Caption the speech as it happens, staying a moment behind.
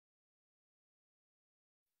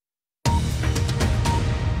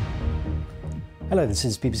Hello, this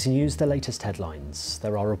is BBC News, the latest headlines.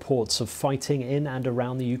 There are reports of fighting in and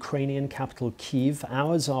around the Ukrainian capital Kyiv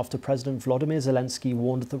hours after President Volodymyr Zelensky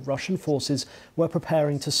warned that Russian forces were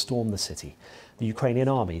preparing to storm the city. The Ukrainian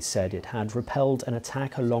army said it had repelled an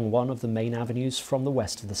attack along one of the main avenues from the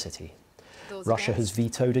west of the city. Russia has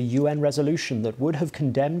vetoed a UN resolution that would have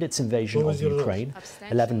condemned its invasion of Ukraine.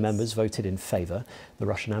 11 members voted in favour. The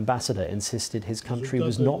Russian ambassador insisted his country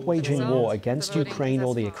was not waging war against Ukraine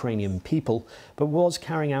or the Ukrainian people, but was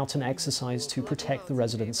carrying out an exercise to protect the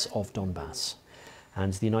residents of Donbass.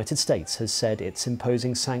 And the United States has said it's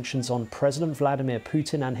imposing sanctions on President Vladimir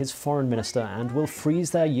Putin and his foreign minister and will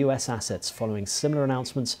freeze their US assets following similar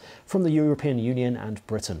announcements from the European Union and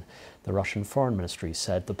Britain. The Russian Foreign Ministry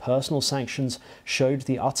said the personal sanctions showed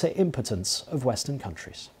the utter impotence of Western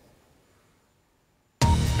countries.